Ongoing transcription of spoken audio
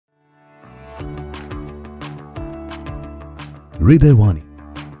Hridayawani,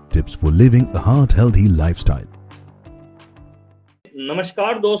 tips for living a heart-healthy lifestyle.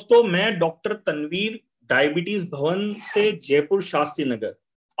 नमस्कार दोस्तों, मैं डॉक्टर तनवीर डायबिटीज भवन से जयपुर शास्त्री नगर।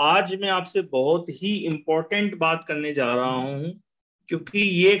 आज मैं आपसे बहुत ही इम्पोर्टेंट बात करने जा रहा हूं क्योंकि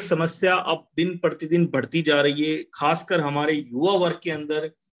ये एक समस्या अब दिन प्रतिदिन बढ़ती जा रही है, खासकर हमारे युवा वर्ग के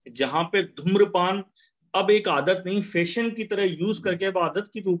अंदर, जहां पे धूम्रपान अब एक आदत नहीं, फैशन की तरह यूज करके अब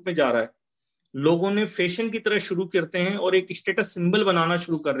आदत के रूप में जा रहा है। लोगों ने फैशन की तरह शुरू करते हैं और एक स्टेटस सिंबल बनाना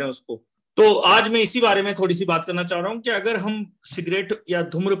शुरू कर रहे हैं उसको। तो आज मैं इसी बारे में थोड़ी सी बात करना चाह रहा हूं कि अगर हम सिगरेट या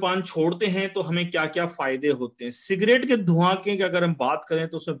धूम्रपान छोड़ते हैं तो हमें क्या क्या फायदे होते हैं। सिगरेट के धुआं की अगर हम बात करें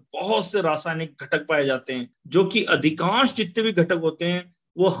तो उसमें बहुत से रासायनिक घटक पाए जाते हैं, जो कि अधिकांश जितने भी घटक होते हैं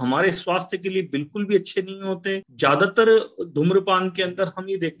वो हमारे स्वास्थ्य के लिए बिल्कुल भी अच्छे नहीं होते। ज्यादातर धूम्रपान के अंदर हम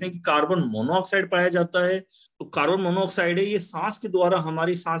ये देखते हैं कि कार्बन मोनोऑक्साइड पाया जाता है। तो कार्बन मोनोऑक्साइड है, ये सांस के द्वारा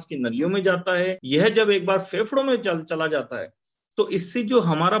हमारी सांस की नलियों में जाता है। यह जब एक बार फेफड़ों में चला जाता है तो इससे जो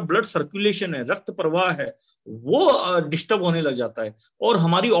हमारा ब्लड सर्कुलेशन है, रक्त प्रवाह है, वो डिस्टर्ब होने लग जाता है और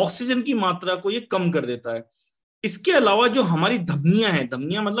हमारी ऑक्सीजन की मात्रा को ये कम कर देता है। इसके अलावा जो हमारी धमनियां हैं,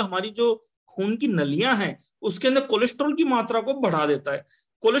 धमनियां मतलब हमारी जो खून की नलियां हैं, उसके अंदर कोलेस्ट्रॉल की मात्रा को बढ़ा देता है।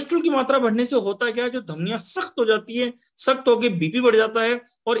 कोलेस्ट्रॉल की मात्रा बढ़ने से होता है क्या, जो धमनियां सख्त हो जाती है, सख्त होकर बीपी बढ़ जाता है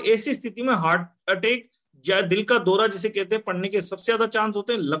और ऐसी स्थिति में हार्ट अटैक या दिल का दौरा जिसे कहते हैं पड़ने के सबसे ज्यादा चांस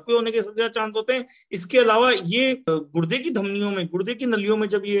होते हैं, लकवे होने के सबसे ज्यादा चांस होते हैं। इसके अलावा ये गुर्दे की धमनियों में, गुर्दे की नलियों में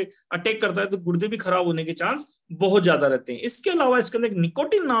जब ये अटैक करता है तो गुर्दे भी खराब होने के चांस बहुत ज्यादा रहते हैं। इसके अलावा इसके अंदर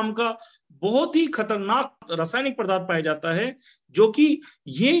निकोटिन नाम का बहुत ही खतरनाक रासायनिक पदार्थ पाया जाता है, जो कि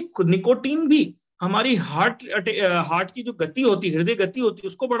ये निकोटिन भी हमारी हार्ट की जो गति होती है, हृदय गति होती है,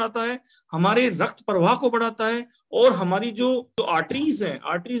 उसको बढ़ाता है, हमारे रक्त प्रवाह को बढ़ाता है और हमारी जो आर्टरीज हैं,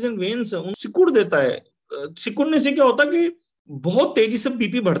 आर्टरीज एंड वेन्स हैं, उन सिकुड़ देता है। सिकुड़ने से क्या होता है कि बहुत तेजी से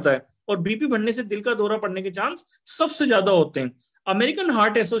बीपी बढ़ता है और बीपी बढ़ने से दिल का दौरा पड़ने के चांस सबसे ज्यादा होते हैं। अमेरिकन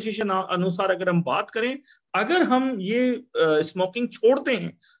हार्ट एसोसिएशन अनुसार अगर हम बात करें, अगर हम ये स्मोकिंग छोड़ते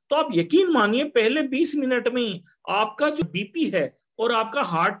हैं तो आप यकीन मानिए पहले 20 मिनट में ही आपका जो बीपी है और आपका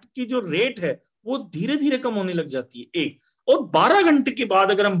हार्ट की जो रेट है वो धीरे धीरे कम होने लग जाती है। एक और 12 घंटे के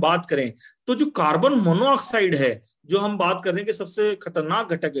बाद अगर हम बात करें तो जो कार्बन मोनोऑक्साइड है, जो हम बात कर रहे हैं कि सबसे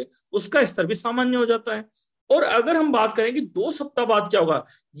खतरनाक घटक है, उसका स्तर भी सामान्य हो जाता है। और अगर हम बात करें कि 2 सप्ताह बाद क्या होगा,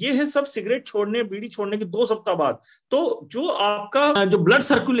 ये है सब सिगरेट छोड़ने, बीड़ी छोड़ने के 2 सप्ताह बाद, तो जो आपका जो ब्लड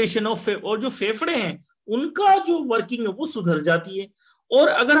सर्कुलेशन और जो फेफड़े हैं उनका जो वर्किंग है वो सुधर जाती है। और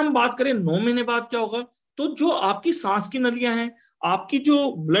अगर हम बात करें 9 महीने बाद क्या होगा, तो जो आपकी सांस की नलियां हैं, आपकी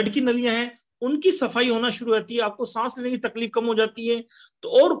जो ब्लड की नलियां हैं, उनकी सफाई होना शुरू होती है, आपको सांस लेने की तकलीफ कम हो जाती है। तो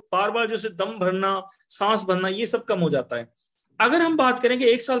और बार बार जैसे दम भरना, सांस भरना, ये सब कम हो जाता है। अगर हम बात करें कि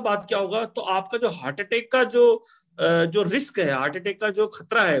 1 साल बाद क्या होगा, तो आपका जो हार्ट अटैक का जो रिस्क है, हार्ट अटैक का जो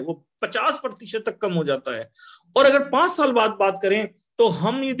खतरा है, वो 50% तक कम हो जाता है। और अगर 5 साल बाद बात करें तो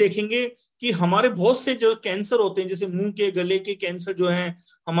हम ये देखेंगे कि हमारे बहुत से जो कैंसर होते हैं, जैसे मुंह के, गले के कैंसर जो हैं,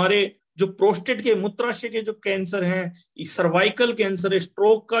 हमारे जो प्रोस्टेट के, मूत्राशय के जो कैंसर हैं, सर्वाइकल कैंसर है,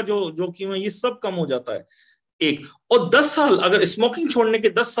 स्ट्रोक का जो जोखिम है, ये सब कम हो जाता है। एक और 10 साल, अगर स्मोकिंग छोड़ने के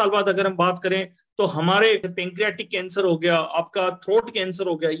 10 साल बाद अगर हम बात करें तो हमारे पेंक्रियाटिक कैंसर हो गया, आपका थ्रोट कैंसर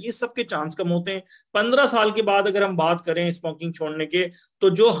हो गया, ये सब के चांस कम होते हैं। 15 साल के बाद अगर हम बात करें स्मोकिंग छोड़ने के, तो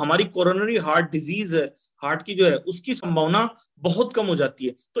जो हमारी कोरोनरी हार्ट डिजीज है, हार्ट की जो है, उसकी संभावना बहुत कम हो जाती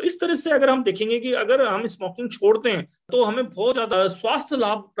है। तो इस तरह से अगर हम देखेंगे कि अगर हम स्मोकिंग छोड़ते हैं तो हमें बहुत ज्यादा स्वास्थ्य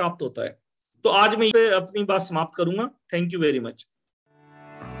लाभ प्राप्त होता है। तो आज मैं अपनी बात समाप्त करूंगा। Thank you very much.